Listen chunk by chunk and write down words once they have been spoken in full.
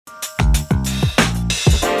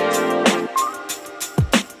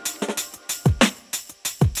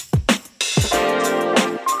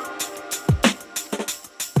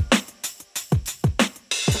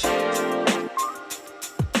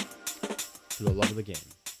for the love of the game.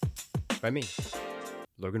 By me,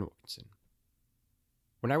 Logan Wilkinson.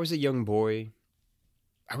 When I was a young boy,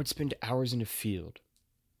 I would spend hours in a field,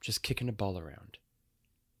 just kicking a ball around.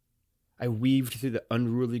 I weaved through the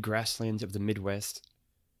unruly grasslands of the Midwest,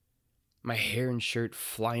 my hair and shirt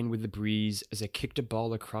flying with the breeze as I kicked a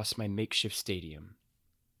ball across my makeshift stadium.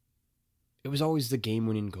 It was always the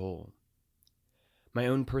game-winning goal. My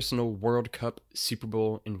own personal World Cup, Super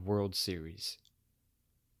Bowl, and World Series.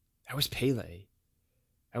 I was Pele.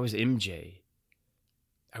 I was MJ.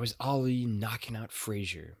 I was Ali knocking out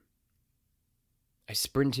Frazier. I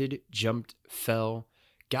sprinted, jumped, fell,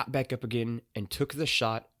 got back up again, and took the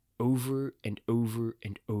shot over and over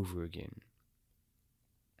and over again.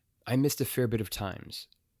 I missed a fair bit of times.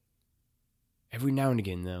 Every now and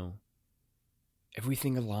again, though,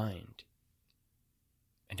 everything aligned,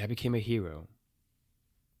 and I became a hero.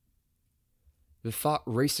 The thought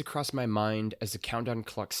raced across my mind as the countdown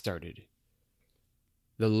clock started.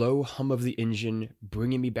 The low hum of the engine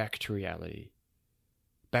bringing me back to reality.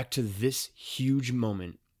 Back to this huge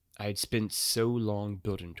moment I had spent so long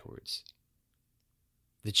building towards.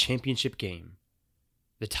 The championship game.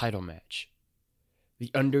 The title match. The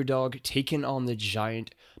underdog taking on the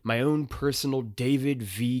giant, my own personal David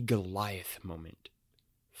v. Goliath moment.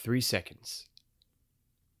 3 seconds.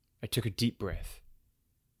 I took a deep breath,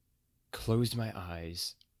 closed my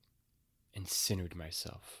eyes, and centered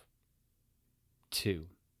myself. 2.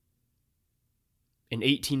 An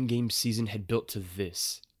 18-game season had built to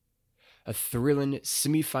this. A thrilling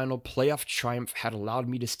semifinal playoff triumph had allowed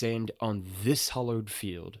me to stand on this hollowed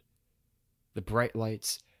field. The bright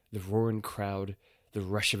lights, the roaring crowd, the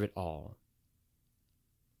rush of it all.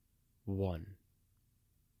 1.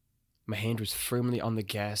 My hand was firmly on the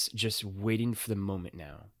gas, just waiting for the moment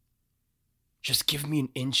now. Just give me an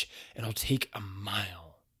inch and I'll take a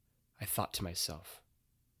mile, I thought to myself.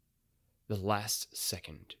 The last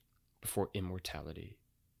second before immortality.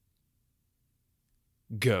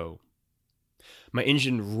 Go. My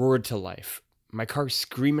engine roared to life, my car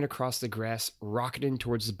screaming across the grass, rocketing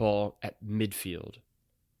towards the ball at midfield.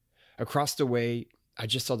 Across the way, I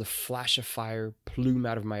just saw the flash of fire plume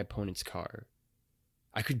out of my opponent's car.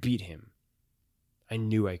 I could beat him. I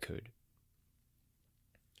knew I could.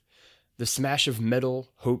 The smash of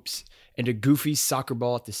metal, hopes, and a goofy soccer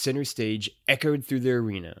ball at the center stage echoed through the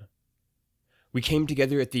arena. We came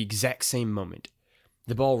together at the exact same moment,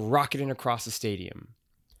 the ball rocketing across the stadium.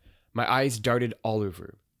 My eyes darted all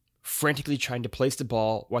over, frantically trying to place the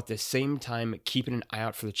ball while at the same time keeping an eye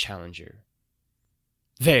out for the challenger.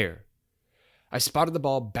 There! I spotted the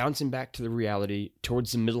ball bouncing back to the reality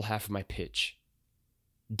towards the middle half of my pitch.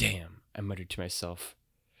 Damn, I muttered to myself.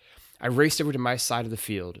 I raced over to my side of the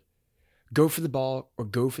field. Go for the ball or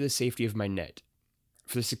go for the safety of my net,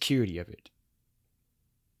 for the security of it.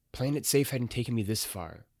 Playing it safe hadn't taken me this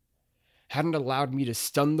far, hadn't allowed me to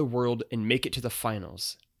stun the world and make it to the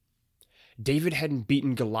finals. David hadn't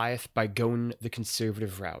beaten Goliath by going the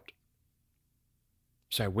conservative route.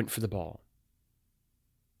 So I went for the ball.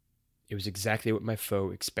 It was exactly what my foe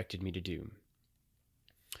expected me to do.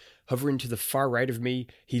 Hovering to the far right of me,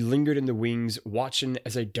 he lingered in the wings, watching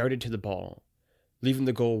as I darted to the ball, leaving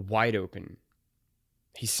the goal wide open.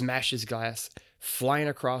 He smashed his glass, flying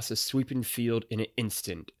across a sweeping field in an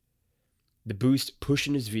instant, the boost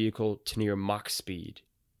pushing his vehicle to near Mach speed.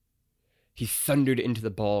 He thundered into the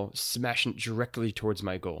ball, smashing it directly towards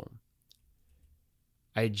my goal.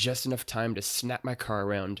 I had just enough time to snap my car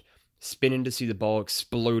around, spinning to see the ball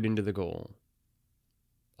explode into the goal.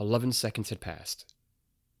 11 seconds had passed.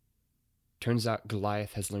 Turns out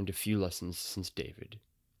Goliath has learned a few lessons since David.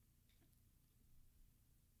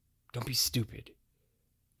 Don't be stupid.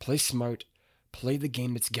 Play smart. Play the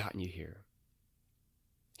game that's gotten you here.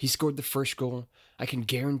 He scored the first goal. I can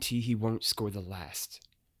guarantee he won't score the last.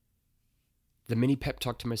 The mini pep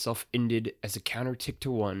talk to myself ended as the counter ticked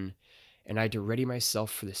to 1, and I had to ready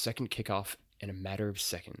myself for the second kickoff in a matter of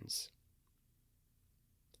seconds.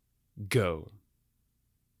 Go.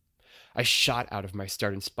 I shot out of my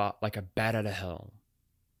starting spot like a bat out of hell.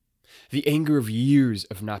 The anger of years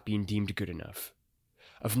of not being deemed good enough,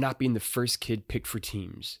 of not being the first kid picked for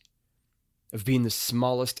teams, of being the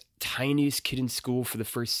smallest, tiniest kid in school for the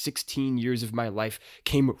first 16 years of my life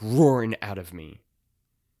came roaring out of me.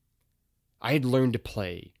 I had learned to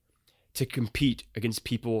play, to compete against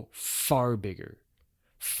people far bigger,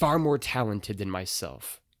 far more talented than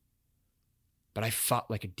myself. But I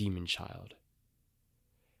fought like a demon child.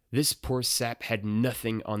 This poor sap had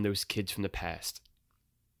nothing on those kids from the past.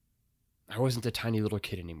 I wasn't a tiny little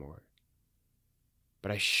kid anymore.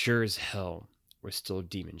 But I sure as hell was still a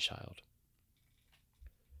demon child.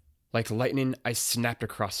 Like lightning, I snapped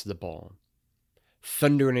across to the ball.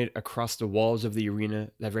 thundering it across the walls of the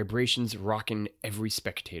arena, the vibrations rocking every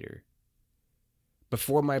spectator.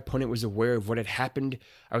 Before my opponent was aware of what had happened,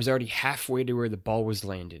 I was already halfway to where the ball was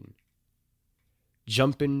landing.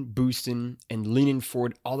 Jumping, boosting, and leaning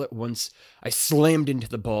forward all at once, I slammed into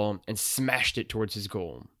the ball and smashed it towards his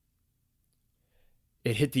goal.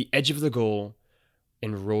 It hit the edge of the goal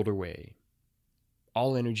and rolled away,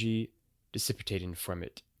 all energy dissipating from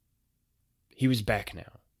it. He was back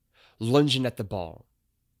now, lunging at the ball,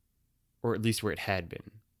 or at least where it had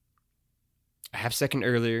been. A half second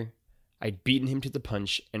earlier, I'd beaten him to the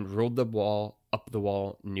punch and rolled the ball up the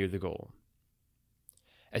wall near the goal.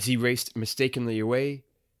 As he raced mistakenly away,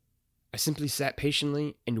 I simply sat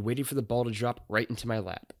patiently and waited for the ball to drop right into my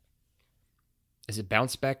lap. As it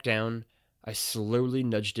bounced back down, I slowly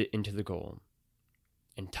nudged it into the goal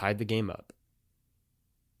and tied the game up.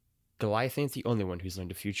 Goliath ain't the only one who's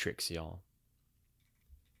learned a few tricks, y'all.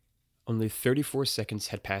 Only 34 seconds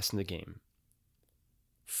had passed in the game.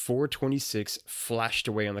 4:26 flashed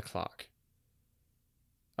away on the clock.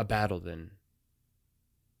 A battle then.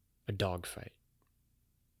 A dogfight.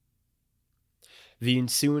 The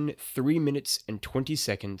ensuing 3 minutes and 20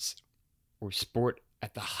 seconds were sport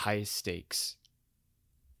at the highest stakes.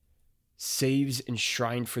 Saves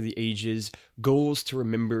enshrined for the ages, goals to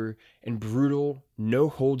remember, and brutal,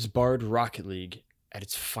 no-holds-barred Rocket League at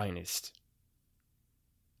its finest.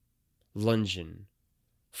 Lunging,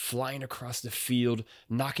 flying across the field,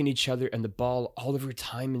 knocking each other and the ball all over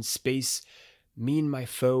time and space, me and my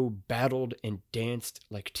foe battled and danced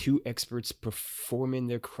like two experts performing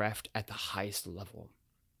their craft at the highest level.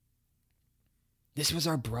 This was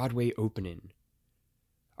our Broadway opening.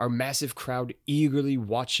 Our massive crowd eagerly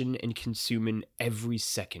watching and consuming every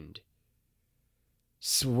second.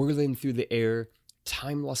 Swirling through the air,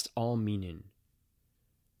 time lost all meaning.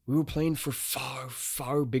 We were playing for far,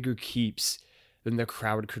 far bigger keeps than the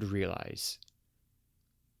crowd could realize.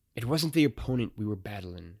 It wasn't the opponent we were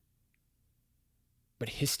battling, but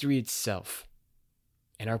history itself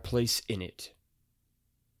and our place in it.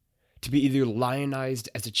 To be either lionized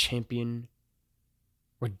as a champion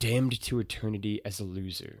or damned to eternity as a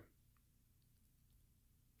loser.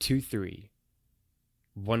 2-3,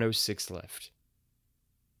 1:06 left.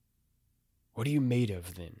 What are you made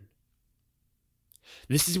of then?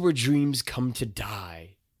 This is where dreams come to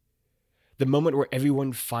die. The moment where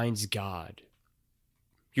everyone finds God.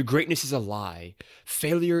 Your greatness is a lie.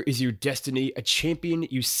 Failure is your destiny. A champion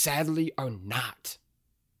you sadly are not.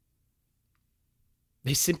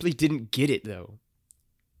 They simply didn't get it, though.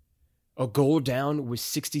 A goal down with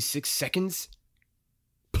 66 seconds?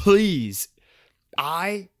 Please.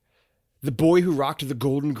 I, the boy who rocked the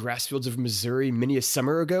golden grass fields of Missouri many a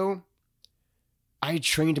summer ago, I had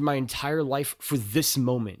trained my entire life for this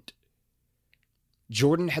moment.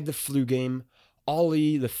 Jordan had the flu game,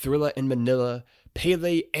 Ali the thriller in Manila,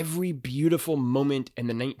 Pele every beautiful moment in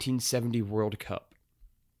the 1970 World Cup.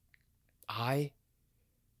 I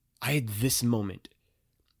had this moment,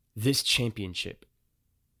 this championship,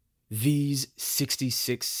 these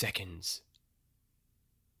 66 seconds.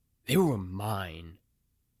 They were mine.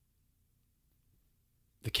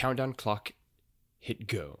 The countdown clock hit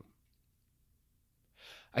go.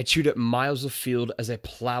 I chewed up miles of field as I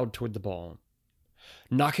plowed toward the ball,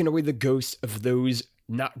 knocking away the ghosts of those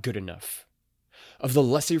not good enough, of the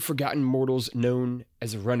lesser forgotten mortals known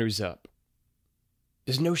as runners-up.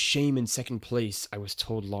 There's no shame in second place, I was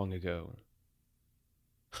told long ago.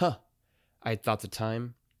 Huh, I had thought the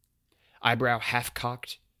time. Eyebrow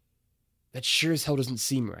half-cocked. That sure as hell doesn't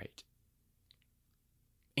seem right.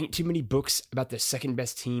 Ain't too many books about the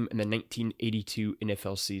second-best team in the 1982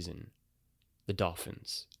 NFL season, the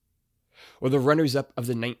Dolphins, or the runners-up of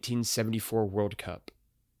the 1974 World Cup,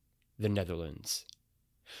 the Netherlands.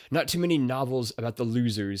 Not too many novels about the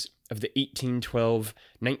losers of the 1812,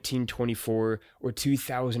 1924, or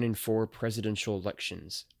 2004 presidential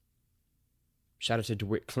elections. Shout out to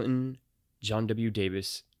DeWitt Clinton, John W.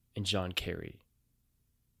 Davis, and John Kerry.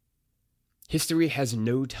 History has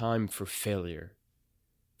no time for failure,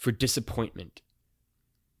 for disappointment.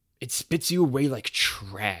 It spits you away like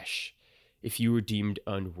trash if you are deemed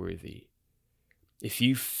unworthy, if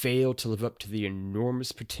you fail to live up to the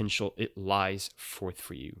enormous potential it lies forth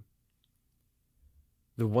for you.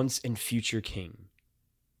 The once and future king,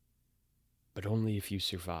 but only if you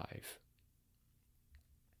survive.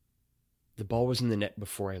 The ball was in the net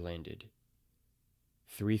before I landed.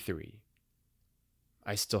 3-3.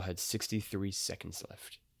 I still had 63 seconds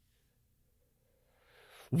left.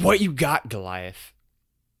 What you got, Goliath?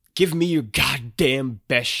 Give me your goddamn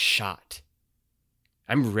best shot.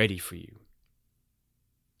 I'm ready for you.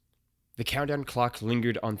 The countdown clock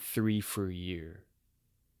lingered on 3 for a year.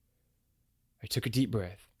 I took a deep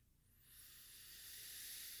breath.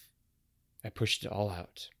 I pushed it all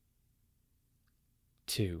out.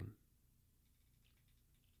 2.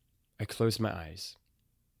 I closed my eyes.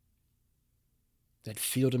 That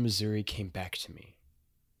field in Missouri came back to me.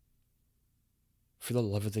 For the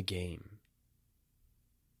love of the game.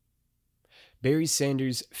 Barry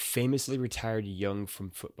Sanders famously retired young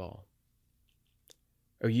from football.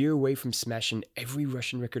 A year away from smashing every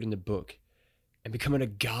rushing record in the book and becoming a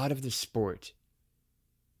god of the sport,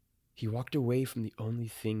 he walked away from the only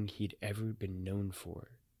thing he'd ever been known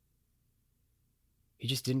for. He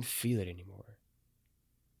just didn't feel it anymore.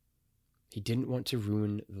 He didn't want to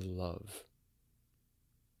ruin the love.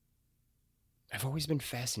 I've always been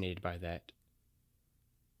fascinated by that.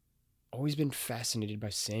 Always been fascinated by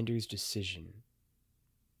Sanders' decision.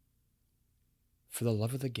 For the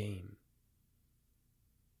love of the game.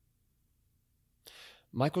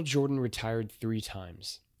 Michael Jordan retired 3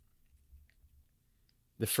 times.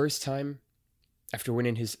 The first time, after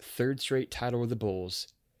winning his 3rd straight title with the Bulls,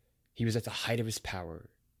 he was at the height of his power.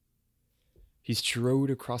 He strode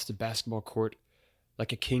across the basketball court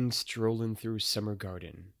like a king strolling through a summer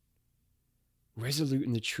garden, resolute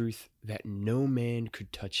in the truth that no man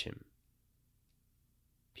could touch him.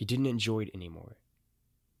 He didn't enjoy it anymore.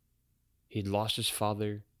 He'd lost his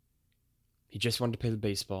father. He just wanted to play the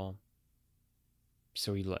baseball.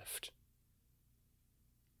 So he left.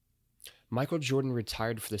 Michael Jordan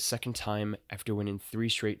retired for the 2nd time after winning 3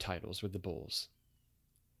 straight titles with the Bulls.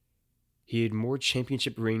 He had more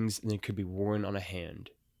championship rings than could be worn on a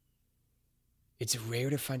hand. It's rare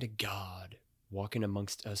to find a god walking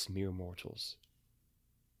amongst us mere mortals.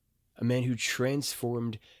 A man who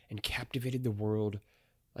transformed and captivated the world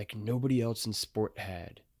like nobody else in sport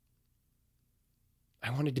had.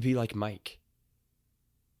 I wanted to be like Mike.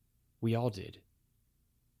 We all did.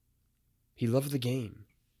 He loved the game.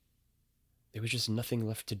 There was just nothing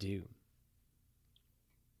left to do.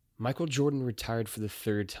 Michael Jordan retired for the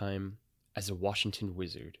 3rd time as a Washington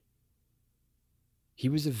Wizard. He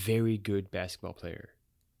was a very good basketball player.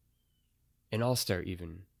 An all-star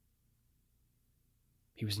even.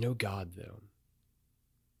 He was no god, though.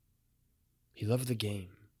 He loved the game.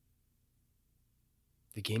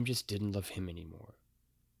 The game just didn't love him anymore.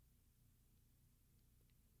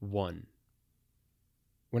 1.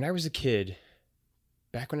 When I was a kid,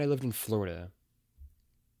 back when I lived in Florida,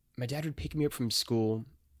 my dad would pick me up from school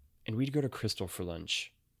and we'd go to Crystal for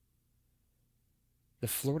lunch. The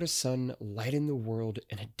Florida sun lightened the world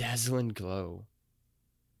in a dazzling glow.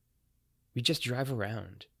 We'd just drive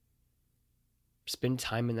around, spend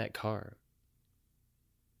time in that car,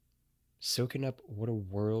 soaking up what a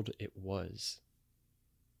world it was.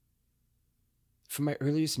 From my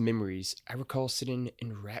earliest memories, I recall sitting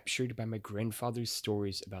enraptured by my grandfather's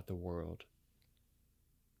stories about the world.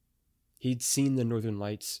 He'd seen the Northern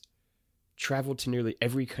Lights, traveled to nearly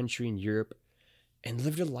every country in Europe, and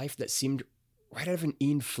lived a life that seemed right out of an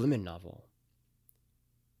Ian Fleming novel.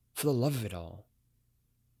 For the love of it all.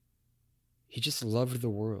 He just loved the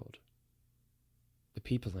world, the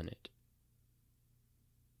people in it,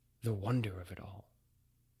 the wonder of it all.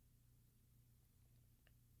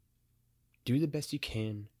 Do the best you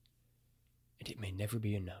can, and it may never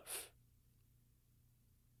be enough.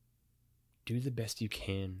 Do the best you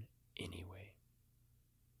can anyway.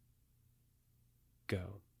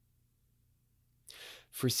 Go.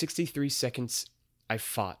 For 63 seconds, I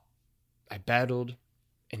fought, I battled,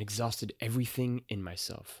 and exhausted everything in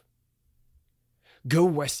myself. Go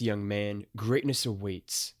west, young man, greatness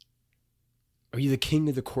awaits. Are you the king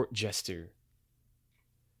of the court jester?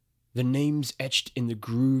 The names etched in the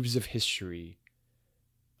grooves of history,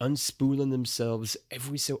 unspooling themselves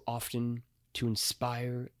every so often to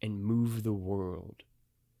inspire and move the world,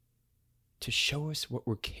 to show us what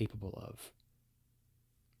we're capable of.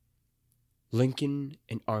 Lincoln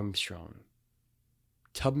and Armstrong,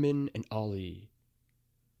 Tubman and Ali,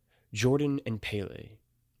 Jordan and Pele,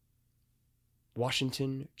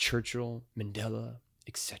 Washington, Churchill, Mandela,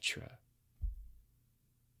 etc.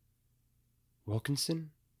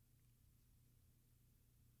 Wilkinson?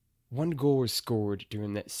 1 goal was scored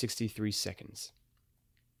during that 63 seconds.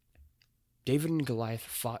 David and Goliath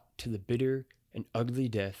fought to the bitter and ugly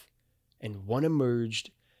death, and one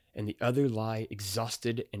emerged and the other lie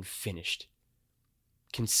exhausted and finished,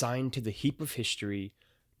 consigned to the heap of history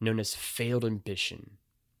known as failed ambition,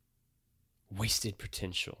 wasted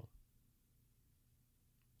potential.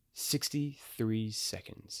 63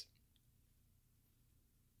 seconds.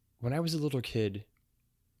 When I was a little kid,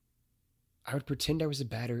 I would pretend I was a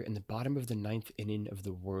batter in the bottom of the 9th inning of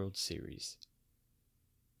the World Series.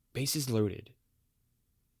 Bases loaded.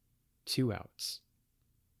 2 outs.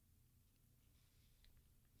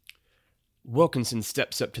 Wilkinson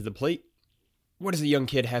steps up to the plate. What does the young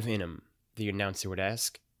kid have in him? The announcer would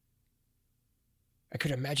ask. I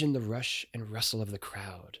could imagine the rush and rustle of the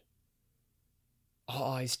crowd.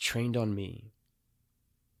 All eyes trained on me,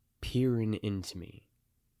 peering into me,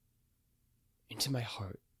 into my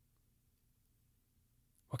heart.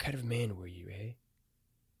 What kind of man were you, eh?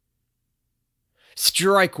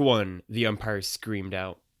 Strike one, the umpire screamed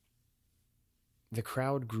out. The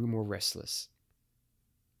crowd grew more restless.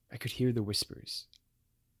 I could hear the whispers.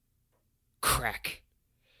 Crack!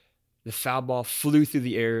 The foul ball flew through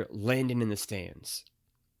the air, landing in the stands.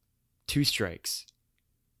 2 strikes.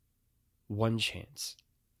 1 chance.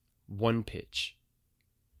 1 pitch.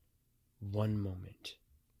 1 moment.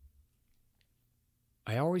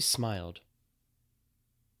 I always smiled.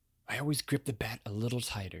 I always gripped the bat a little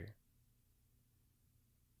tighter.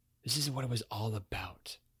 This is what it was all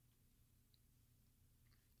about.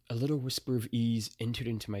 A little whisper of ease entered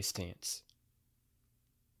into my stance.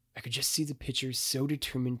 I could just see the pitcher so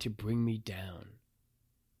determined to bring me down.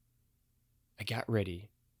 I got ready.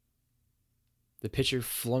 The pitcher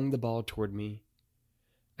flung the ball toward me.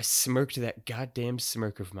 I smirked that goddamn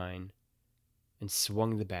smirk of mine and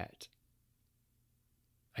swung the bat.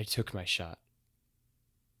 I took my shot.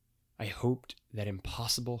 I hoped that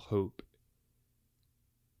impossible hope.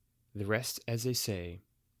 The rest, as they say,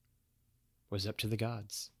 was up to the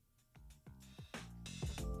gods.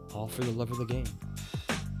 All for the love of the game.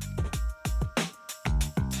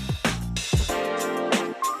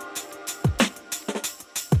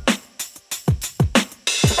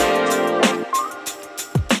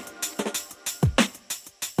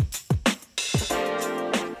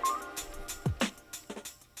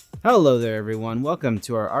 Hello there, everyone. Welcome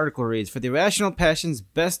to our article reads for the Irrational Passions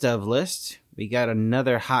Best of list. We got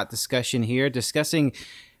another hot discussion here, discussing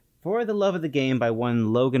For the Love of the Game by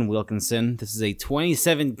one Logan Wilkinson. This is a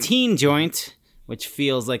 2017 joint, which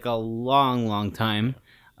feels like a long, long time.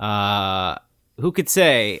 Who could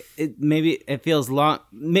say? Maybe it feels long.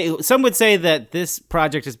 Some would say that this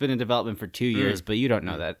project has been in development for 2 years, but you don't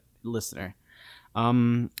know that, listener.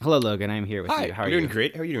 Hello, Logan. I'm here with you. How are you? I'm doing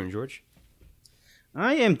great. How are you doing, George?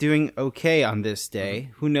 I am doing okay on this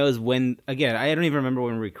day. Who knows when? Again, I don't even remember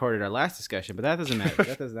when we recorded our last discussion, but that doesn't matter.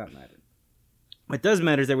 That does not matter. What does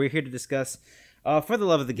matter is that we're here to discuss For the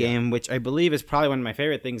Love of the Game, which I believe is probably one of my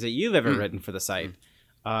favorite things that you've ever written for the site.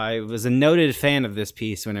 I was a noted fan of this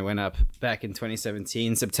piece when it went up back in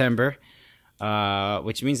 2017, September,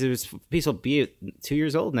 which means this piece will be 2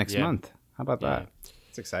 years old next month. How about that?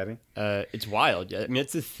 It's exciting. It's wild. I mean,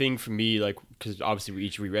 it's the thing for me, like, because obviously we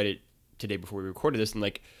each reread it today before we recorded this, and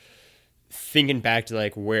like thinking back to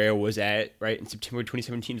like where I was at right in September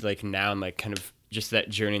 2017 to like now, and like kind of just that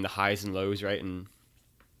journey and the highs and lows, right? And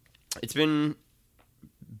it's been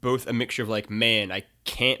both a mixture of like, man, I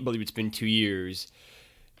can't believe it's been 2 years,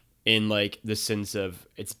 in like the sense of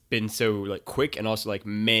it's been so like quick, and also like,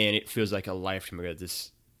 man, it feels like a lifetime ago.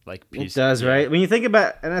 This like piece. It does, right? When you think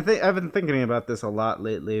about, and I've been thinking about this a lot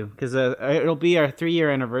lately, because it'll be our 3-year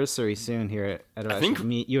anniversary soon here at I think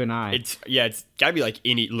you and I. It's gotta be like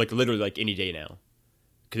literally like any day now.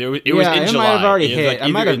 Because it was in it July. Might have already hit. Like I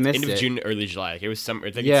might have missed end it. of June, early July. Like it was summer.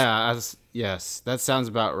 Yes, that sounds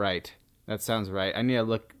about right. That sounds right. I need to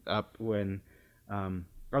look up when.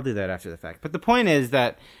 I'll do that after the fact. But the point is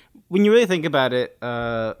that when you really think about it,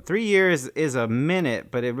 3 years is a minute,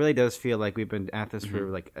 but it really does feel like we've been at this for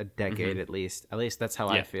like a decade at least. At least that's how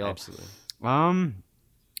I feel. Absolutely.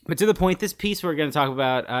 But to the point, this piece we're going to talk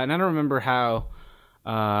about, and I don't remember how.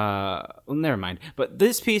 Well, never mind. But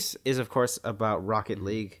this piece is, of course, about Rocket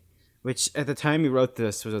League, which at the time you wrote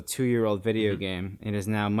this was a 2-year-old video game, and is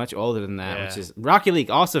now much older than that. Which is Rocket League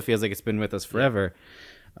also feels like it's been with us forever.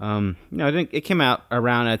 It came out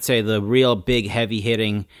around, I'd say, the real big heavy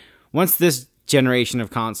hitting once this generation of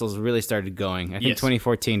consoles really started going. I think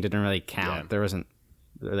 2014 didn't really count. There wasn't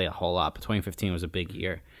really a whole lot, but 2015 was a big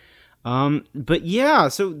year. But yeah,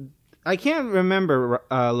 so I can't remember,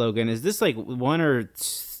 Logan, is this like one or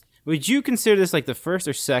would you consider this like the first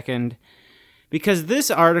or second? Because this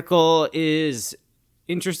article is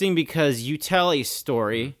interesting because you tell a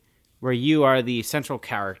story where you are the central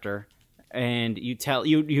character, and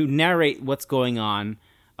you narrate what's going on,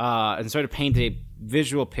 and sort of paint a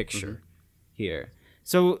visual picture here.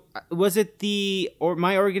 So was it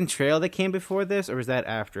My Oregon Trail that came before this, or was that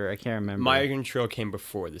after? I can't remember. My Oregon Trail came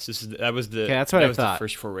before this. That was the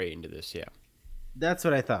first foray into this. Yeah, that's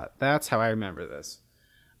what I thought. That's how I remember this.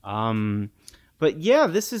 But yeah,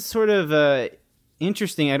 this is sort of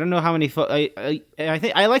interesting. I don't know how many. I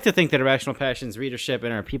think I like to think that Irrational Passions readership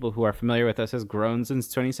and our people who are familiar with us has grown since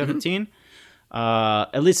 2017.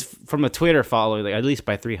 At least from a Twitter following, like at least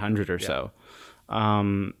by 300 or so.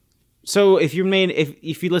 So if you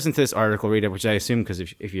listen to this article, read it, which I assume because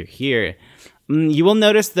if you're here, you will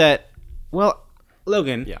notice that. Well,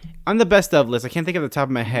 Logan, Yeah. on the best of list, I can't think of the top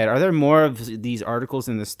of my head. Are there more of these articles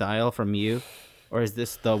in this style from you, or is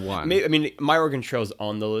this the one? I mean, My Oregon Trail's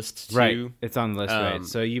on the list too. Right, it's on the list, right?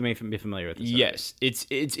 So you may be familiar with this. Yes, it's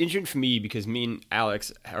interesting for me because me and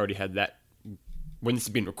Alex already had that, when this is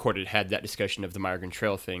being recorded, had that discussion of the My Oregon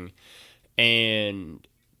Trail thing, and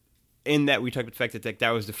in that we talked about the fact that that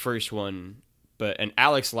was the first one, and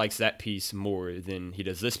Alex likes that piece more than he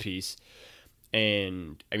does this piece.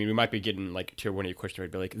 And I mean, we might be getting like to one of your questions, right?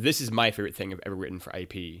 But like, this is my favorite thing I've ever written for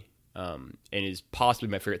IP, and is possibly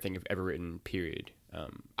my favorite thing I've ever written. Period.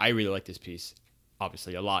 I really like this piece,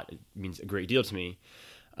 obviously a lot. It means a great deal to me.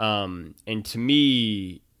 And to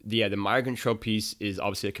me, the My Oregon Trail piece is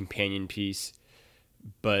obviously a companion piece,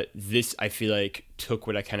 but this I feel like took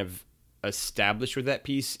what I kind of established with that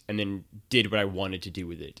piece and then did what I wanted to do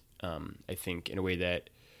with it. I think in a way that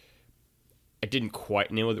I didn't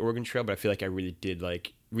quite nail with the Oregon Trail, but I feel like I really did.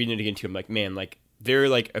 Like reading it again too, I'm like, man, like there are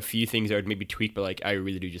like a few things I would maybe tweak, but like I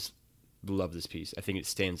really do just love this piece. I think it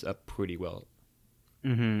stands up pretty well.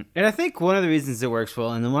 Mm-hmm. And I think one of the reasons it works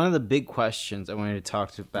well, and one of the big questions I wanted to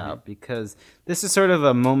talk about, because this is sort of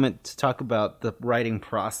a moment to talk about the writing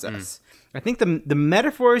process. I think the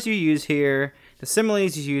metaphors you use here, the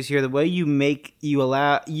similes you use here, the way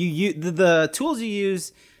the tools you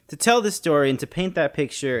use to tell the story and to paint that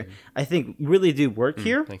picture, I think really do work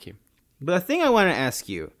here. Thank you. But the thing I want to ask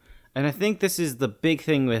you, and I think this is the big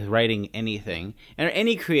thing with writing anything, and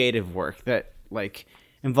any creative work that like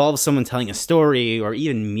involves someone telling a story or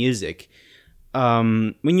even music.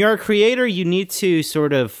 When you're a creator, you need to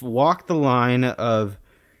sort of walk the line of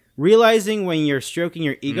realizing when you're stroking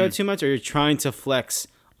your ego too much or you're trying to flex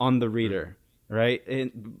on the reader, right?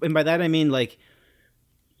 And by that I mean like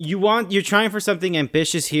you're trying for something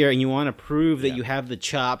ambitious here and you want to prove that you have the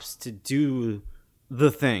chops to do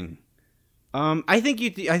the thing. I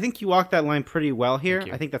think you walk that line pretty well here.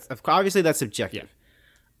 I think that's obviously that's subjective.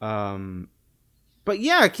 Yeah. But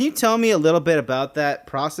yeah, can you tell me a little bit about that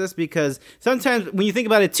process? Because sometimes when you think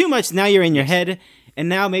about it too much, now you're in your head, and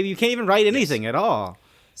now maybe you can't even write anything at all.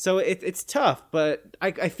 So it's tough, but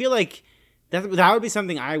I feel like that would be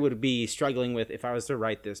something I would be struggling with if I was to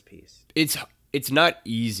write this piece. It's not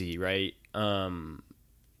easy, right? And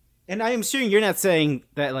I am sure you're not saying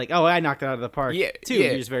that like, oh, I knocked it out of the park too.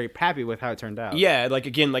 You're just very happy with how it turned out. Yeah, like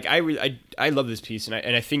again, like I love this piece, and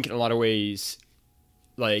I think in a lot of ways,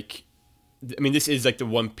 like, I mean, this is like the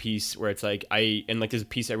one piece where it's like there's a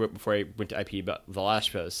piece I wrote before I went to IP about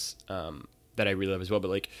Velasquez, that I really love as well. But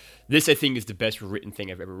like this, I think is the best written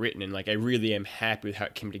thing I've ever written, and like I really am happy with how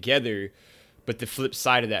it came together. But the flip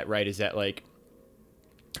side of that, right, is that like,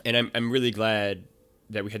 and I'm really glad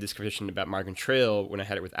that we had this conversation about My Oregon Trail when I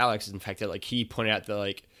had it with Alex. Is in fact that like he pointed out that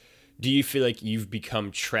like, do you feel like you've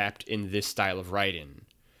become trapped in this style of writing?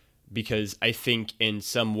 Because I think in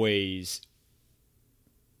some ways,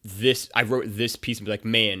 I wrote this piece and be like,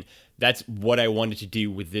 man, that's what I wanted to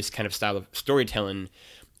do with this kind of style of storytelling.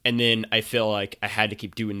 And then I feel like I had to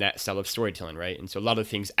keep doing that style of storytelling, right? And so a lot of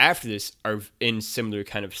things after this are in similar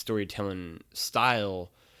kind of storytelling style,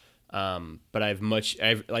 but I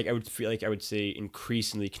would feel like I would say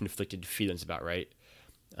increasingly conflicted feelings about, right?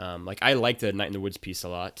 Like I like the Night in the Woods piece a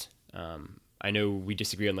lot. I know we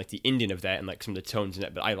disagree on like the ending of that and like some of the tones in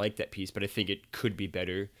that, but I like that piece, but I think it could be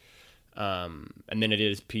better. And then I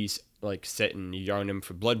did a piece like set in Yharnam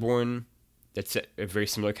for Bloodborne that's set a very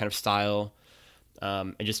similar kind of style.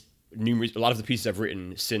 And just a lot of the pieces I've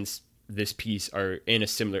written since this piece are in a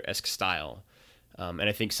similar-esque style. And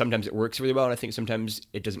I think sometimes it works really well, and I think sometimes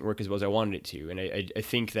it doesn't work as well as I wanted it to. And I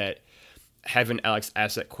think that having Alex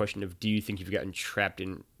ask that question of, do you think you've gotten trapped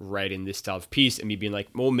in writing this style of piece? And me being like,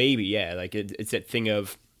 well, maybe, yeah. Like it's that thing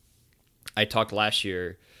of, I talked last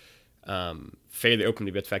year fairly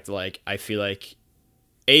openly about the fact that like, I feel like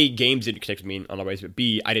A, games didn't connect with me in all ways, but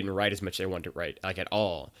B, I didn't write as much as I wanted to write, like at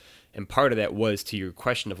all. And part of that was to your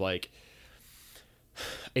question of like,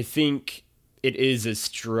 I think it is a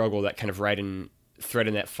struggle, that kind of threading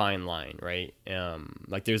that fine line, right?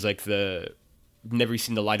 Like there's like the Never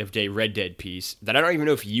Seen the Light of Day Red Dead piece that I don't even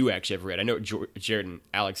know if you actually ever read. I know Jared and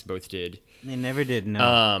Alex both did. They never did,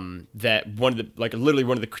 no. That literally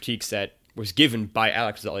one of the critiques that was given by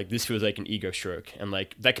Alex was that like, this feels like an ego stroke. And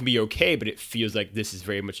like, that can be okay, but it feels like this is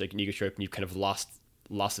very much like an ego stroke and you've kind of lost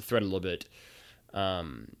the thread a little bit.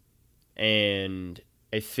 And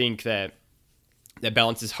I think that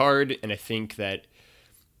balance is hard, and I think that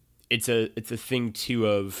it's a thing too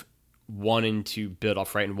of wanting to build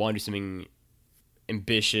off, right, and wanting to do something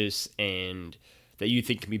ambitious and that you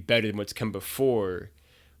think can be better than what's come before.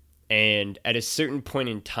 And at a certain point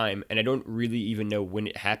in time, and I don't really even know when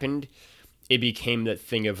it happened, it became that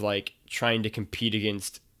thing of like trying to compete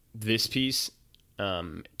against this piece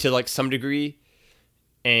to like some degree,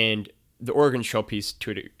 and the Oregon Trail piece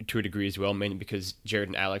to a degree as well, mainly because Jared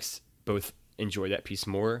and Alex both enjoy that piece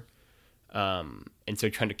more. And so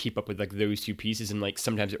trying to keep up with like those two pieces, and like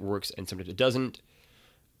sometimes it works and sometimes it doesn't,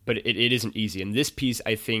 but it isn't easy. And this piece,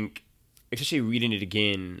 I think, especially reading it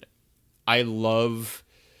again, I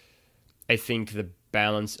think the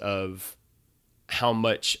balance of how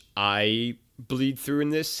much I bleed through in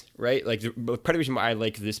this, right? Like part of the reason why I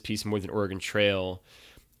like this piece more than Oregon Trail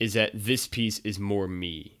is that this piece is more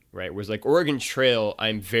me, right? Whereas like Oregon Trail,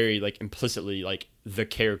 I'm very like implicitly like the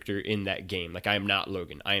character in that game. Like I am not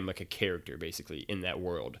Logan. I am like a character basically in that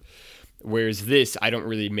world. Whereas this, I don't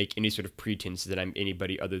really make any sort of pretense that I'm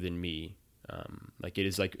anybody other than me. Like it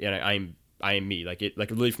is like, and I am me. Like it,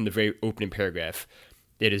 like literally from the very opening paragraph,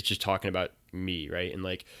 it is just talking about me, right? And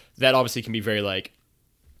like that obviously can be very like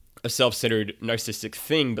a self-centered narcissistic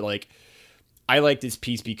thing, but like I like this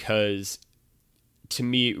piece because to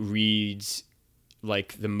me it reads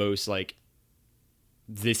like the most like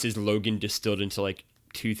this is Logan distilled into like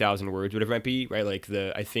 2,000 words, whatever it might be, right? Like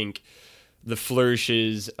I think the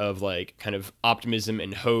flourishes of like kind of optimism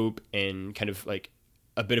and hope and kind of like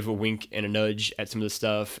a bit of a wink and a nudge at some of the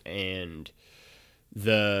stuff, and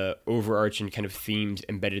the overarching kind of themes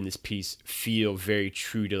embedded in this piece feel very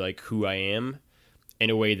true to like who I am in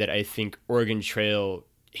a way that I think Oregon Trail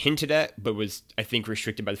hinted at, but was, I think,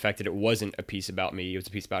 restricted by the fact that it wasn't a piece about me. It was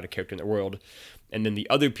a piece about a character in the world. And then the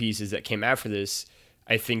other pieces that came after this,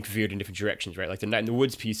 I think, veered in different directions, right? Like the Night in the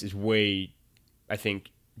Woods piece is way, I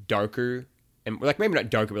think, darker, and like maybe not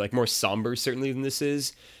darker, but like more somber certainly than this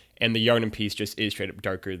is. And the Yharnam piece just is straight up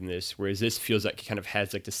darker than this, whereas this feels like it kind of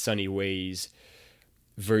has like the Sunny Ways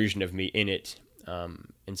version of me in it.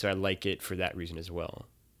 And so I like it for that reason as well.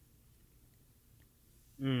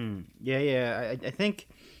 Yeah. I think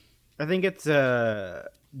it's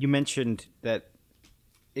you mentioned that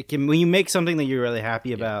it can, when you make something that you're really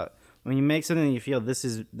happy about, when you make something that you feel this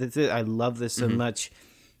is it, I love this so much,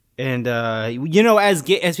 and you know, as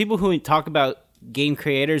people who talk about game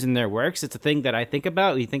creators and their works, it's a thing that I think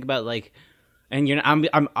about. You think about like, and you know,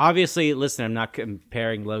 I'm obviously, listen, I'm not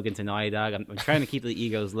comparing Logan to Naughty Dog. I'm trying to keep the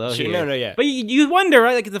egos low here. No, yeah. But you wonder,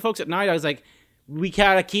 right? Like the folks at Naughty Dog is like,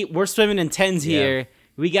 we're swimming in tens here. Yeah.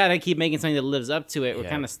 We gotta keep making something that lives up to it. We're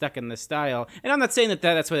kind of stuck in this style, and I'm not saying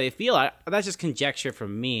that's what they feel. That's just conjecture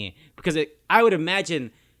from me, because I would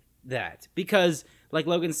imagine that, because like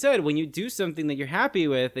Logan said, when you do something that you're happy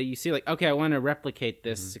with, that you see like, okay, I want to replicate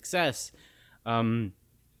this success.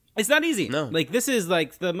 It's not easy. No, like this is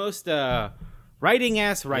like the most writing,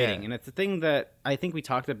 and it's the thing that I think we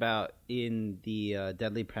talked about in the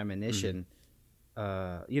Deadly Premonition.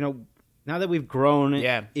 You know, now that we've grown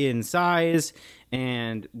in size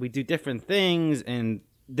and we do different things, and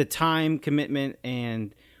the time commitment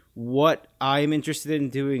and what I'm interested in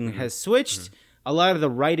doing has switched. A lot of the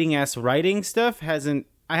writing stuff I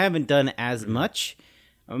haven't done as much.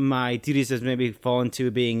 My duties has maybe fallen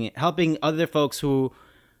to helping other folks who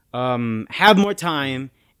have more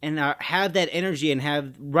time and have that energy,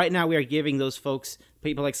 and right now we are giving those folks,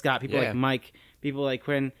 people like Scott, people like Mike, people like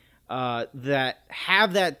Quinn, that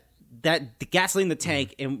have that gasoline in the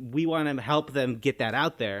tank, and we want to help them get that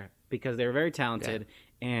out there because they're very talented,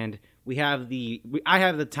 and I have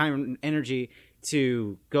the time and energy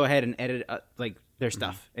to go ahead and edit like their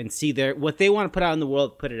stuff and see what they want to put out in the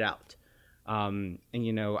world, put it out. And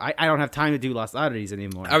you know, I don't have time to do Lost Oddities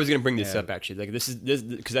anymore. I was going to bring this up actually. Like this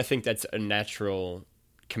because I think that's a natural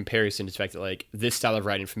comparison to the fact that like this style of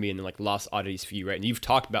writing for me and then like Lost Oddities for you, right? And you've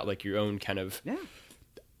talked about like your own kind of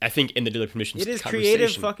I think in the Deadly Premonition, it is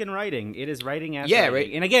creative fucking writing. It is writing as writing.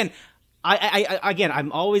 Right. And again,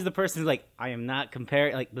 I'm always the person who's like, I am not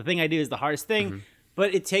comparing. Like the thing I do is the hardest thing,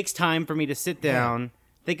 but it takes time for me to sit down,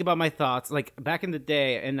 think about my thoughts. Like back in the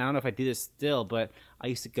day, and I don't know if I do this still, but I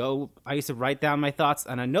used to write down my thoughts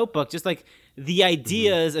on a notebook, just like the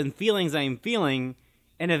ideas and feelings I am feeling,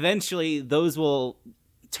 and eventually those will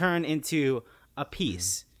turn into a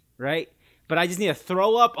piece, right? But I just need to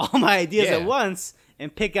throw up all my ideas at once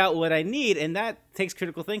and pick out what I need, and that takes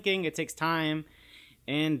critical thinking. It takes time,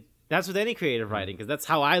 and that's with any creative writing, because that's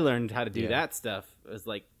how I learned how to do that stuff. It was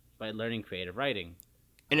like by learning creative writing.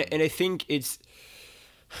 And I think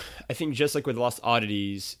I think just like with Lost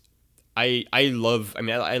Oddities, I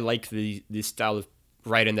like the style of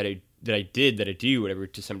writing that I do, whatever,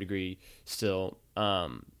 to some degree still.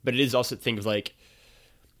 But it is also a thing of like,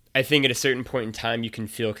 I think at a certain point in time you can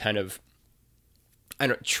feel kind of, I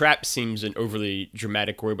don't, trap seems an overly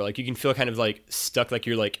dramatic word, but like you can feel kind of like stuck, like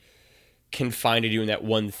you're like confined to doing that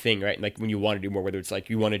one thing, right? And like when you want to do more, whether it's like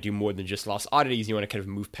you want to do more than just Lost Oddities, you want to kind of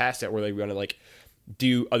move past that, or like you want to like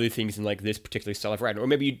do other things in like this particular style of writing, or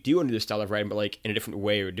maybe you do want to do this style of writing, but like in a different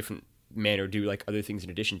way or a different manner, do like other things in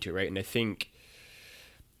addition to it, right? And I think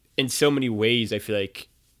in so many ways, I feel like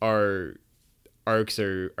our arcs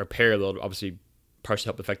are paralleled, obviously partially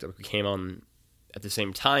help the fact that we came on at the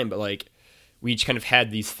same time, but like we each kind of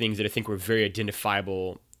had these things that I think were very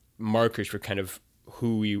identifiable markers for kind of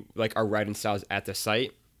who we like our writing styles at the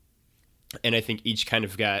site. And I think each kind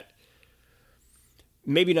of got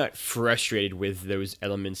maybe not frustrated with those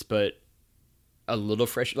elements, but a little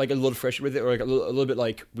frustrated with it, or like a little bit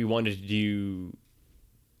like we wanted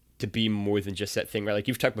to be more than just that thing, right? Like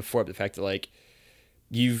you've talked before about the fact that like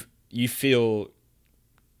you feel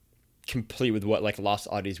complete with what like Lost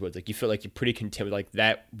Oddities was. Like you feel like you're pretty content with like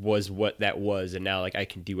that was what that was, and now like I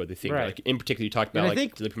can do other things. Right. Like in particular, you talked about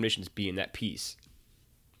like the premonitions being that piece.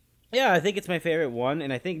 Yeah, I think it's my favorite one,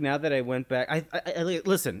 and I think now that I went back, I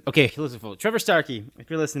listen. Okay, listen, folks. Trevor Starkey, if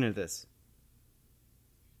you're listening to this,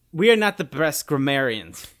 we are not the best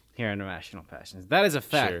grammarians here in Irrational Passions. That is a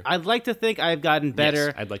fact. Sure. I'd like to think I've gotten better.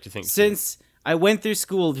 Yes, I'd like to think since I went through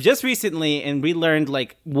school just recently and relearned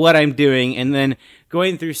like what I'm doing, and then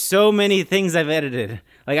going through so many things I've edited.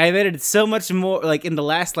 Like I've edited so much more. Like in the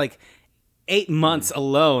last like 8 months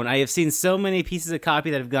alone, I have seen so many pieces of copy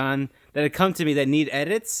that have come to me that need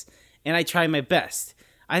edits. And I try my best.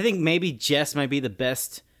 I think maybe Jess might be the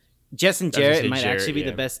best. Jess and Jarrett might actually be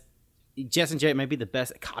the best. Jess and Jarrett might be the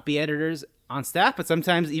best copy editors on staff, but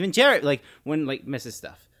sometimes even Jarrett, like when like misses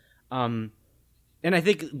stuff. And I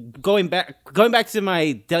think going back to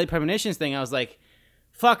my Deadly Premonitions thing, I was like,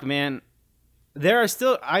 "Fuck, man,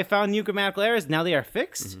 I found new grammatical errors. Now they are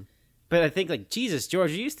fixed." Mm-hmm. But I think, like, Jesus,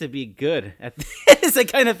 George, you used to be good at this. I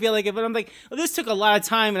kind of feel like it. But I'm like, well, this took a lot of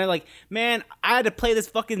time. And I'm like, man, I had to play this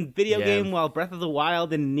fucking video game while Breath of the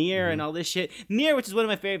Wild and Nier and all this shit. Nier, which is one of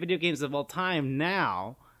my favorite video games of all time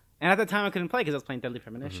now. And at that time, I couldn't play because I was playing Deadly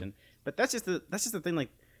Premonition. Mm-hmm. But that's just the thing. Like,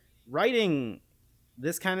 writing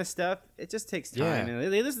this kind of stuff, it just takes time. Yeah.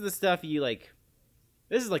 And this is the stuff you, like...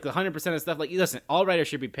 This is like 100% of stuff. Like, listen, all writers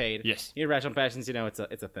should be paid. Yes. Irrational Passions, you know, it's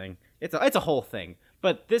a thing. It's a whole thing.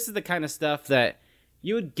 But this is the kind of stuff that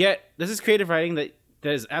you would get. This is creative writing that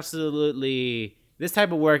is absolutely. This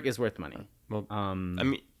type of work is worth money. Well, I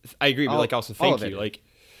mean, I agree, but like also thank you. Like,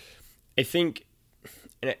 I think,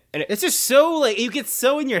 and it's just so like you get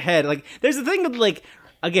so in your head. Like, there's a thing that like,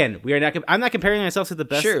 again, I'm not comparing myself to the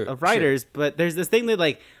best of writers, but there's this thing that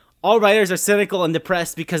like. All writers are cynical and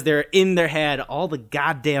depressed because they're in their head all the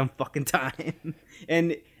goddamn fucking time.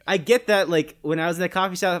 And I get that, like, when I was in a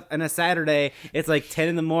coffee shop on a Saturday, it's like 10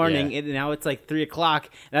 in the morning, and now it's like 3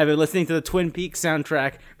 o'clock, and I've been listening to the Twin Peaks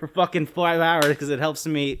soundtrack for fucking 5 hours because it helps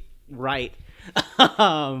me write.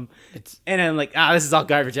 And I'm like, this is all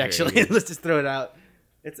garbage, actually. Let's just throw it out.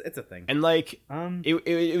 It's a thing. And, like,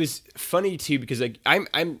 it was funny, too, because, like, I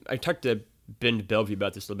talked to Ben Bellevue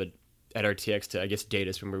about this a little bit at RTX to, I guess, date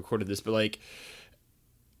us when we recorded this, but like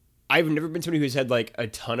I've never been somebody who's had like a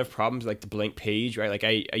ton of problems like the blank page, right? Like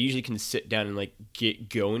I usually can sit down and like get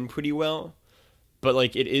going pretty well, but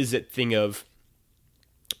like it is that thing of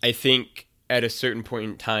I think at a certain point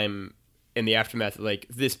in time in the aftermath of like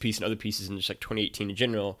this piece and other pieces and just like 2018 in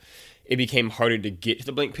general, it became harder to get to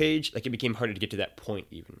the blank page. Like it became harder to get to that point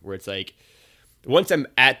even where it's like once I'm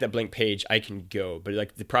at that blank page, I can go. But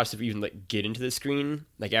like the process of even like get into the screen,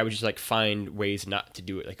 like I would just like find ways not to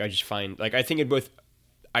do it. Like I just find like I think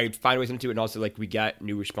I'd find ways not to do it, and also like we got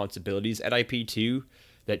new responsibilities at IP too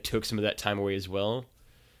that took some of that time away as well.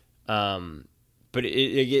 But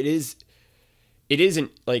it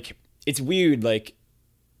isn't like it's weird. Like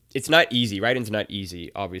it's not easy. Writing's not easy,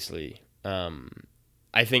 obviously.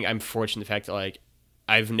 I think I'm fortunate in the fact that like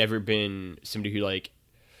I've never been somebody who like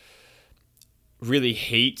really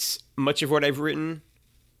hates much of what I've written.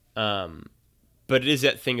 But it is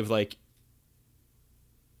that thing of like,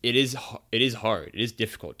 it is hard, it is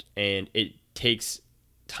difficult, and it takes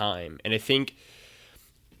time. And I think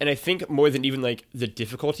more than even like the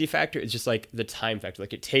difficulty factor, it's just like the time factor.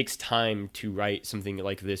 Like it takes time to write something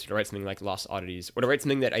like this, or to write something like Lost Oddities, or to write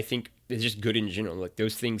something that I think is just good in general. Like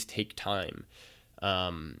those things take time.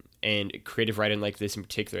 And creative writing like this in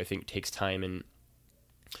particular, I think takes time. And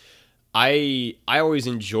I always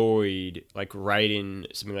enjoyed like writing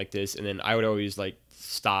something like this, and then I would always like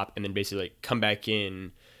stop and then basically like come back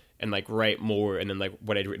in and like write more, and then like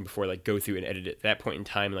what I'd written before, like go through and edit it at that point in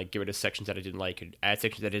time, and like get rid of sections that I didn't like, and add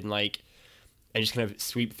sections that I didn't like, and just kind of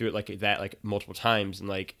sweep through it like that like multiple times. And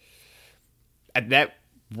like at that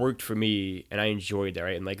worked for me, and I enjoyed that,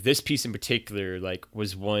 right? And like this piece in particular, like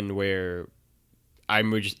was one where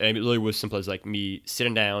it really was simple as like me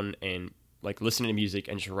sitting down and like listening to music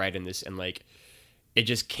and just writing this, and like it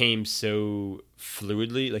just came so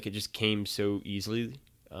fluidly, like it just came so easily.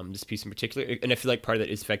 This piece in particular, and I feel like part of that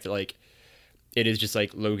is the fact that like it is just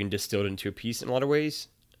like Logan distilled into a piece in a lot of ways.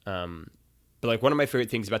 But like one of my favorite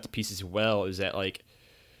things about the piece as well is that like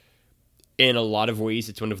in a lot of ways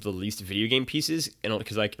it's one of the least video game pieces, and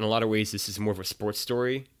because like in a lot of ways this is more of a sports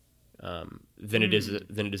story than it is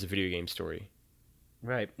a video game story.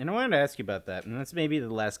 Right, and I wanted to ask you about that, and that's maybe the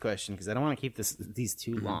last question because I don't want to keep these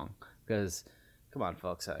too long. Because, come on,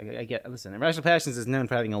 folks, I get. Listen, Irrational Passions is known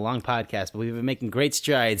for having a long podcast, but we've been making great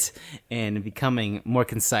strides in becoming more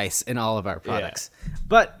concise in all of our products. Yeah.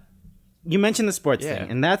 But you mentioned the sports thing,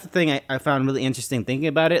 and that's the thing I found really interesting thinking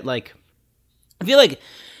about it. Like, I feel like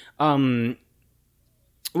when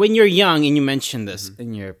you're young, and you mentioned this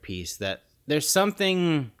in your piece, that there's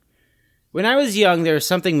something. When I was young, there was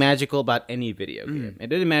something magical about any video game. It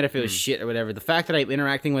didn't matter if it was shit or whatever. The fact that I'm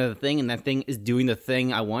interacting with a thing and that thing is doing the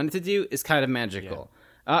thing I wanted to do is kind of magical.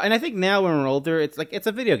 Yeah. And I think now when we're older, it's like it's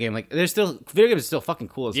a video game. Like video games are still fucking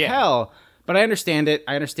cool as hell. But I understand it.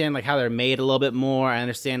 I understand like how they're made a little bit more. I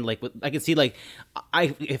understand like I can see like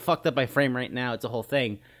it fucked up my frame right now. It's a whole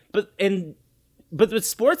thing. But with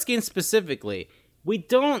sports games specifically, we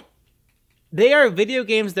don't. They are video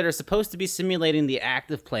games that are supposed to be simulating the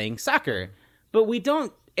act of playing soccer, but we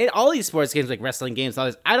don't. In all these sports games, like wrestling games, all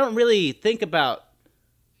this, I don't really think about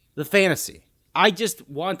the fantasy. I just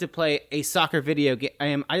want to play a soccer video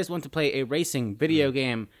game. I just want to play a racing video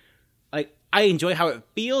game. Like I enjoy how it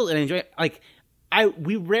feels, and I enjoy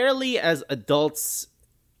we rarely as adults,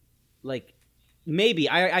 like maybe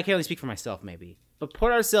I can only speak for myself, maybe, but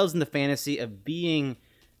put ourselves in the fantasy of being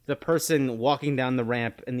the person walking down the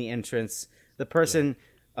ramp in the entrance. The person,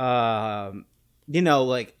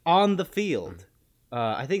 like on the field.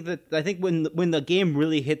 I think when the game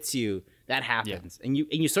really hits you, that happens, and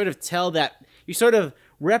you sort of tell that you sort of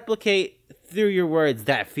replicate through your words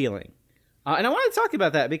that feeling. And I want to talk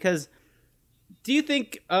about that because do you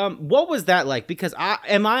think what was that like? Because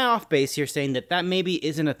am I off base here saying that maybe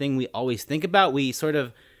isn't a thing we always think about? We sort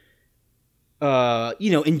of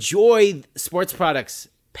enjoy sports products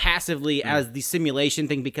passively as the simulation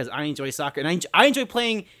thing because I enjoy soccer and I enjoy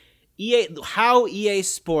playing how EA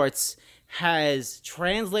Sports has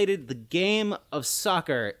translated the game of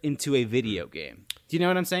soccer into a video game. Do you know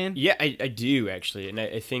what I'm saying? Yeah, I do actually, and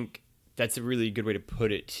I think that's a really good way to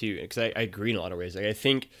put it too. Because I agree in a lot of ways. Like I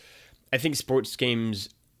think sports games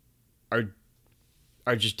are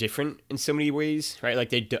just different in so many ways, right?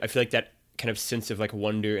 Like I feel like that kind of sense of like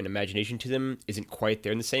wonder and imagination to them isn't quite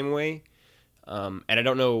there in the same way. And I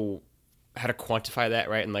don't know how to quantify that,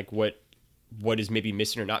 right? And like what is maybe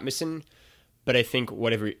missing or not missing. But I think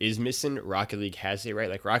whatever is missing, Rocket League has it, right?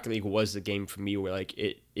 Like Rocket League was the game for me where like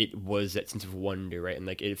it was that sense of wonder, right? And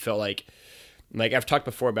like it felt like I've talked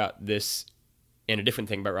before about this and a different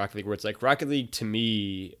thing about Rocket League where it's like Rocket League to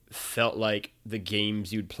me felt like the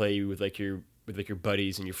games you'd play with your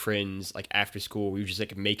buddies and your friends like after school where you just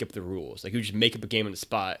like make up the rules. Like you just make up a game on the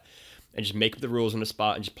spot. And just make up the rules on the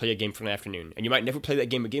spot and just play a game for an afternoon. And you might never play that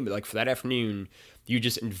game again, but like for that afternoon, you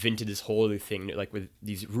just invented this whole other thing, like with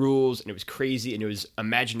these rules, and it was crazy, and it was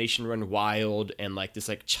imagination run wild, and like this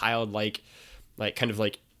like childlike, like kind of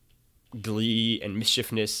like glee and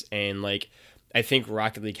mischiefness, and like I think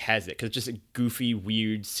Rocket League has it because it's just a goofy,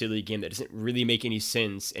 weird, silly game that doesn't really make any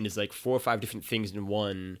sense and is like 4 or 5 different things in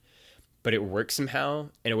one, but it works somehow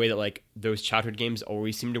in a way that like those childhood games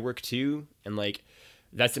always seem to work too, and like.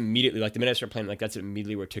 That's immediately, like, the minute I started playing, like, that's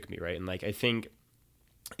immediately where it took me, right? And, like, I think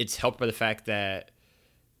it's helped by the fact that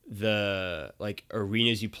the, like,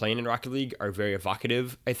 arenas you play in Rocket League are very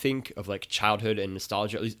evocative, I think, of, like, childhood and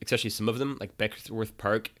nostalgia, at least, especially some of them, like Beckworth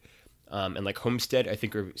Park and, like, Homestead, I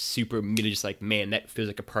think are super immediately just like, man, that feels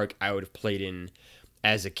like a park I would have played in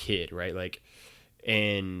as a kid, right? Like,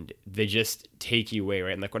 and they just take you away,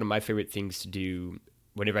 right? And, like, one of my favorite things to do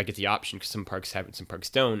whenever I get the option, because some parks have it, some parks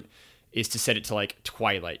don't, is to set it to like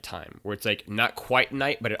twilight time where it's like not quite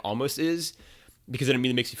night, but it almost is because it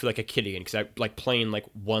immediately makes you feel like a kid again. Cause I like playing like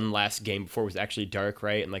one last game before it was actually dark.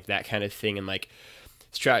 Right. And like that kind of thing. And like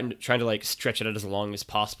trying to like stretch it out as long as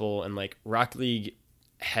possible. And like Rocket League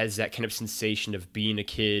has that kind of sensation of being a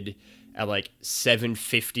kid at like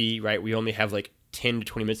 7:50, right? We only have like 10 to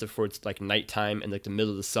 20 minutes before it's like nighttime and like the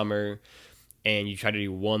middle of the summer. And you try to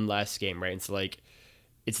do one last game. Right. And so like,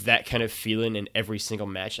 it's that kind of feeling in every single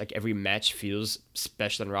match. Like every match feels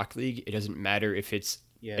special in Rocket League. It doesn't matter if it's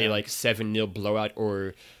a like 7-0 blowout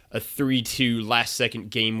or a 3-2 last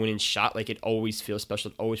second game winning shot, like it always feels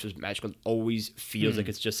special. It always feels magical. It always feels like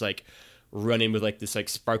it's just like running with like this like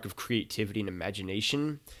spark of creativity and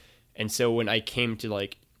imagination. And so when I came to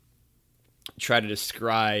like try to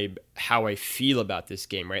describe how I feel about this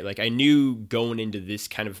game, right? Like I knew going into this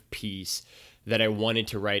kind of piece that I wanted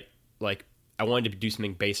to write, like I wanted to do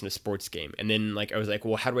something based on a sports game. And then like I was like,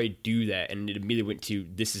 well, how do I do that? And it immediately went to,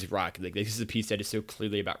 this is Rocket League. Like, this is a piece that is so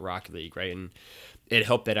clearly about Rocket League, right? And it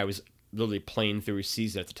helped that I was literally playing through a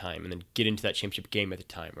season at the time and then get into that championship game at the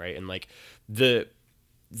time, right? And like the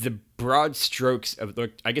broad strokes of,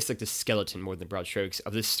 I guess like the skeleton more than broad strokes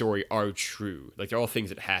of this story are true. Like they're all things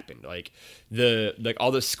that happened. Like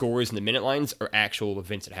all the scores and the minute lines are actual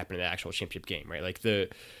events that happened in the actual championship game, right? Like the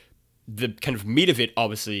kind of meat of it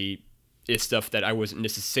obviously is stuff that I wasn't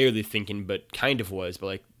necessarily thinking, but kind of was. But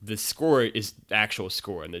like the score is the actual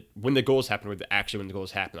score, and when the goals happen, when the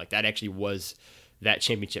goals happen, like that actually was that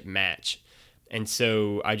championship match. And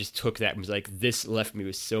so I just took that and was like, this left me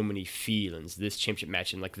with so many feelings, this championship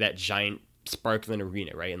match, and like that giant sparkling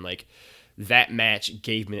arena, right? And like that match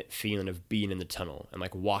gave me that feeling of being in the tunnel and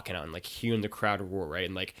like walking out and like hearing the crowd roar, right?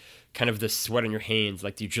 And like kind of the sweat on your hands,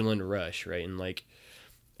 like the adrenaline rush, right? And like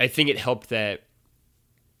I think it helped that,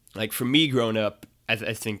 like for me growing up, I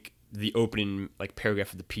think the opening like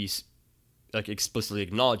paragraph of the piece like explicitly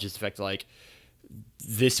acknowledges the fact that like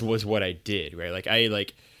this was what I did, right? Like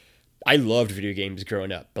I loved video games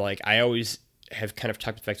growing up, but like I always have kind of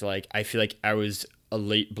talked about the fact that like I feel like I was a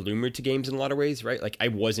late bloomer to games in a lot of ways, right? Like I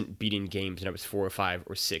wasn't beating games when I was 4 or 5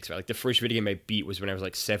 or 6, right? Like the first video game I beat was when I was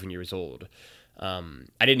like 7 years old. I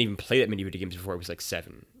didn't even play that many video games before I was like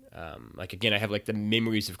 7. Like again, I have like the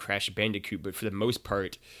memories of Crash Bandicoot, but for the most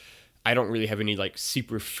part, I don't really have any like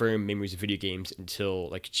super firm memories of video games until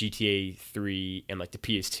like GTA 3 and like the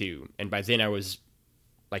PS2, and by then I was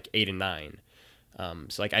like 8 and 9.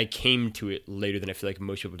 So like I came to it later than I feel like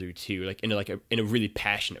most people do too, like in a really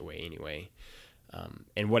passionate way anyway.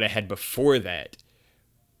 And what I had before that,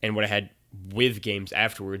 and what I had with games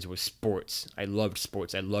afterwards was sports. I loved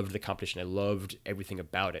sports. I loved the competition. I loved everything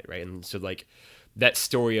about it, right? And so like that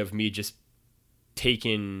story of me just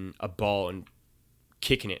taking a ball and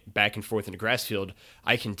kicking it back and forth in a grass field,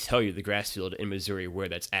 I can tell you the grass field in Missouri where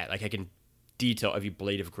that's at. Like I can detail every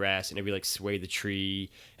blade of grass and every like sway of the tree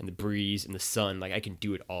and the breeze and the sun. Like I can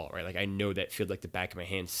do it all, right? Like I know that field like the back of my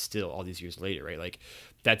hand still all these years later, right? Like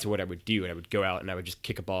that's what I would do. And I would go out and I would just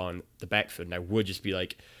kick a ball in the backfield, and I would just be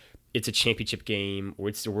like, it's a championship game, or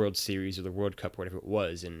it's the World Series or the World Cup, or whatever it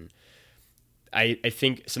was. And I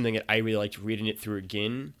think something that I really liked reading it through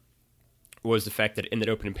again was the fact that in that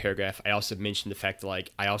opening paragraph, I also mentioned the fact that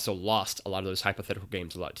like I also lost a lot of those hypothetical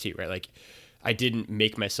games a lot too, right? Like I didn't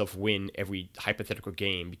make myself win every hypothetical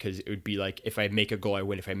game, because it would be like if I make a goal, I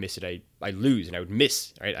win. If I miss it, I lose, and I would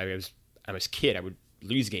miss, right? I was a kid. I would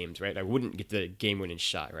lose games, right? I wouldn't get the game-winning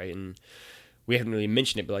shot, right? And we haven't really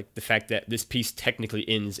mentioned it, but like the fact that this piece technically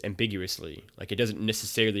ends ambiguously, like it doesn't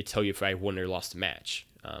necessarily tell you if I won or lost a match.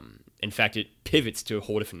 In fact, it pivots to a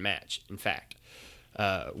whole different match, in fact,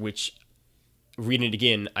 which reading it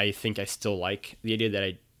again, I think I still like the idea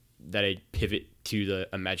that I pivot to the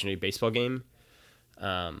imaginary baseball game,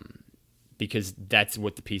 because that's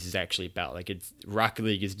what the piece is actually about. Like Rocket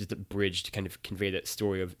League is just a bridge to kind of convey that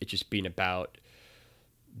story of it just being about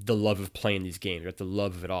the love of playing these games, right? The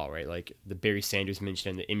love of it all, right? Like the Barry Sanders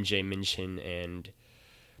mention and the MJ mention, and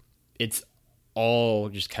it's all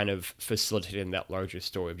just kind of facilitating that larger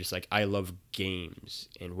story of just like, I love games,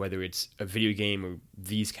 and whether it's a video game or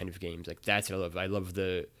these kind of games, like that's what I love. I love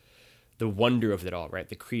the wonder of it all, right?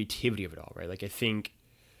 The creativity of it all, right? Like I think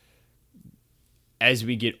as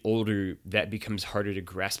we get older, that becomes harder to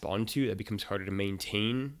grasp onto, that becomes harder to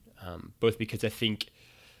maintain, both because I think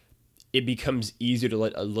it becomes easier to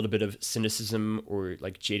let a little bit of cynicism or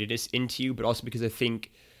like jadedness into you, but also because I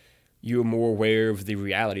think you're more aware of the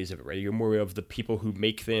realities of it, right? You're more aware of the people who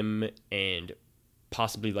make them, and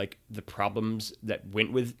possibly like the problems that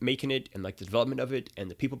went with making it, and like the development of it,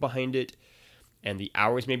 and the people behind it, and the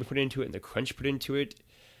hours maybe put into it, and the crunch put into it,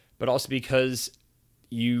 but also because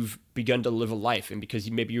you've begun to live a life, and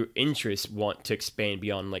because maybe your interests want to expand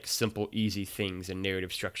beyond like simple, easy things and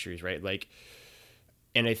narrative structures, right? Like,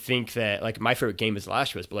 and I think that like my favorite game is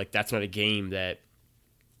Last of Us, but like that's not a game that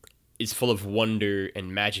is full of wonder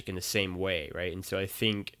and magic in the same way, right? And so I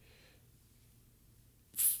think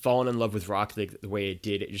falling in love with Rocket League the way it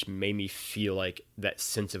did, it just made me feel like that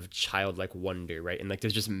sense of childlike wonder, right? And like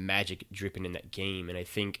there's just magic dripping in that game, and I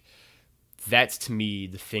think that's to me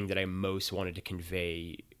the thing that I most wanted to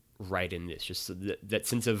convey right in this, just that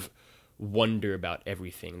sense of wonder about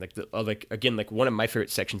everything. Like one of my favorite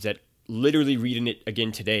sections that literally reading it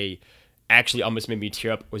again today actually almost made me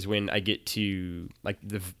tear up was when I get to like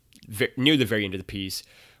near the very end of the piece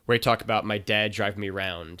where I talk about my dad driving me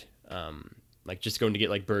around, like just going to get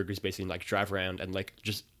like burgers basically, and like drive around and like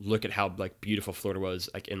just look at how like beautiful Florida was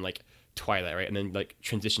like in like twilight, right? And then like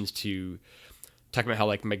transitions to talking about how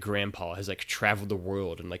like my grandpa has like traveled the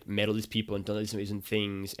world and like met all these people and done these amazing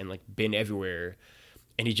things and like been everywhere,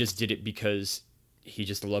 and he just did it because he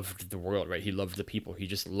just loved the world, right? He loved the people. He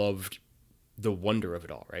just loved the wonder of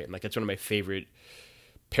it all, right? And like that's one of my favorite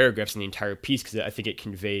paragraphs in the entire piece because I think it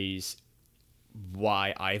conveys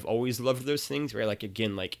why I've always loved those things, right? Like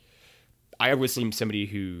again, like I always seem somebody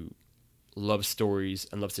who loves stories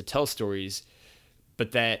and loves to tell stories,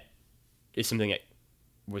 but that is something that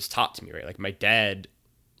was taught to me, right? Like my dad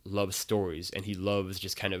loves stories and he loves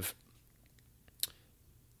just kind of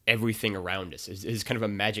everything around us. Is kind of a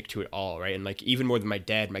magic to it all, right? And like even more than my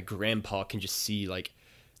dad, my grandpa can just see like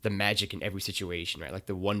the magic in every situation, right? Like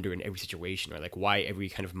the wonder in every situation, right? Like why every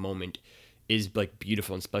kind of moment is like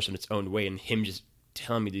beautiful and special in its own way. And him just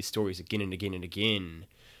telling me these stories again and again and again,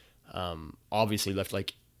 obviously left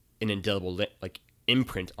like an indelible like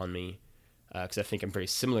imprint on me, because I think I'm very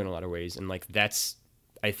similar in a lot of ways. And like that's,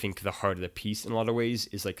 I think, the heart of the piece in a lot of ways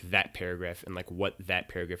is like that paragraph and like what that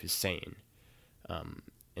paragraph is saying.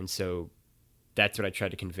 And so that's what I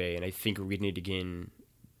tried to convey. And I think reading it again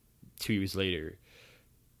 2 years later,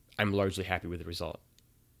 I'm largely happy with the result.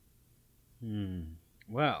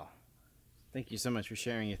 Well, thank you so much for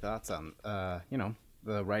sharing your thoughts on,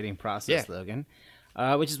 the writing process, Yeah. Logan,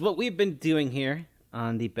 which is what we've been doing here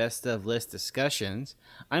on the Best of List discussions.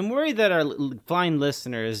 I'm worried that our fine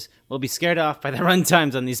listeners will be scared off by the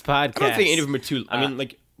runtimes on these podcasts. I don't think any of them are too. I mean,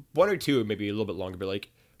 like one or two maybe a little bit longer, but like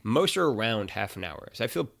most are around half an hour. So I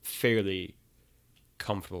feel fairly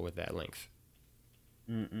comfortable with that length.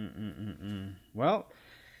 Well,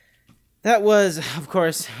 that was, of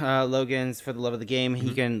course, Logan's For the Love of the Game.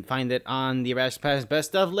 You can find it on the Irrational Passions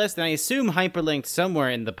Best of list, and I assume hyperlinked somewhere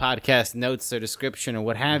in the podcast notes or description or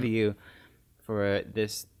what have you for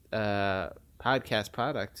this podcast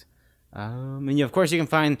product. And of course, you can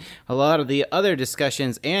find a lot of the other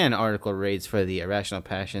discussions and article reads for the Irrational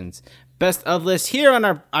Passions Best of list here on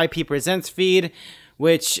our IP Presents feed,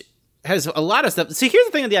 which has a lot of stuff. So here's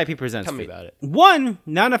the thing on the IP Presents Tell me feed. about it. One,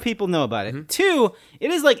 not enough people know about it. Two,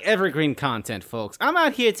 it is like evergreen content, folks. I'm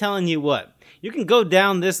out here telling you what. You can go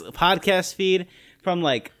down this podcast feed from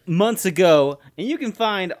like months ago, and you can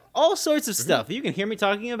find all sorts of stuff. You can hear me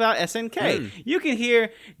talking about SNK. You can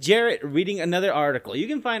hear Jarrett reading another article. You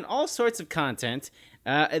can find all sorts of content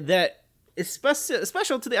that is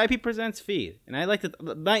special to the IP Presents feed. And I like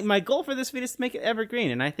to. My goal for this feed is to make it evergreen.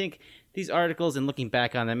 And I think these articles and looking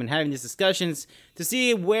back on them and having these discussions to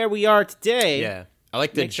see where we are today. Yeah, I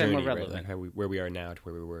like the makes them more journey, right? relevant. Like how where we are now to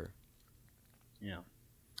where we were. Yeah.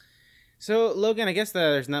 So, Logan, I guess that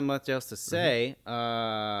there's not much else to say.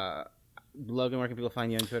 Logan, where can people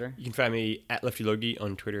find you on Twitter? You can find me at LeftyLogie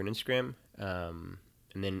on Twitter and Instagram, and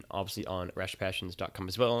then obviously on irrationalpassions.com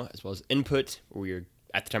as well as Input, where we are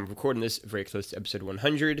at the time of recording this very close to episode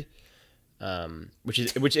 100,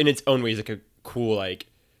 which in its own way is like a cool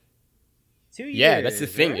 2 years. Yeah, that's the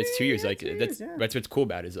thing. Right? It's 2 years. Yeah, Like 2 that's years, yeah. that's what's cool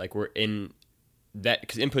about it, is like we're in that,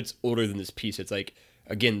 because Input's older than this piece. It's like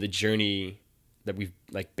again the journey that we've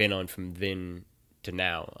like been on from then to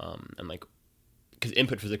now, and like because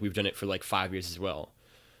Input feels like we've done it for like 5 years as well,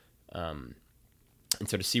 and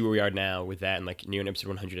so to see where we are now with that and like near an episode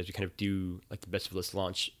 100 as we kind of do like the Best of List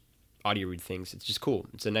launch audio read things, it's just cool.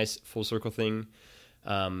 It's a nice full circle thing.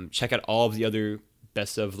 Check out all of the other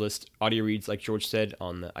Best of List audio reads, like George said,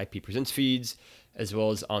 on the IP Presents feeds, as well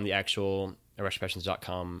as on the actual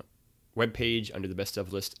irrationalpassions.com webpage under the Best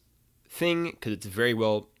of List thing, because it's very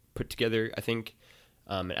well put together, I think.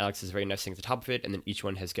 And Alex has a very nice thing at the top of it, and then each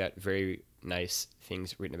one has got very nice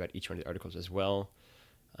things written about each one of the articles as well.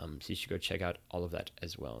 So you should go check out all of that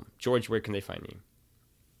as well. George, where can they find me?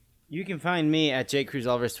 You can find me at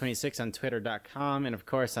jcruzalvarez26 on twitter.com, and of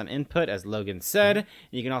course on Input, as Logan said.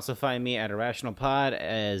 You can also find me at Irrational Pod,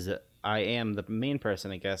 as I am the main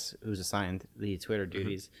person, I guess, who's assigned the Twitter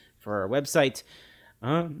duties for our website.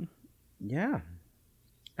 Yeah.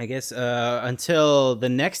 I guess until the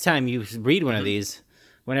next time you read one of these,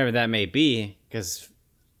 whenever that may be, because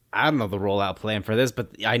I don't know the rollout plan for this,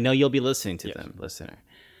 but I know you'll be listening to them, listener.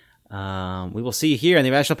 We will see you here on the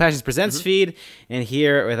Irrational Passions Presents feed, and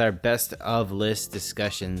here with our Best of List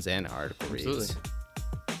discussions and article reads. Absolutely.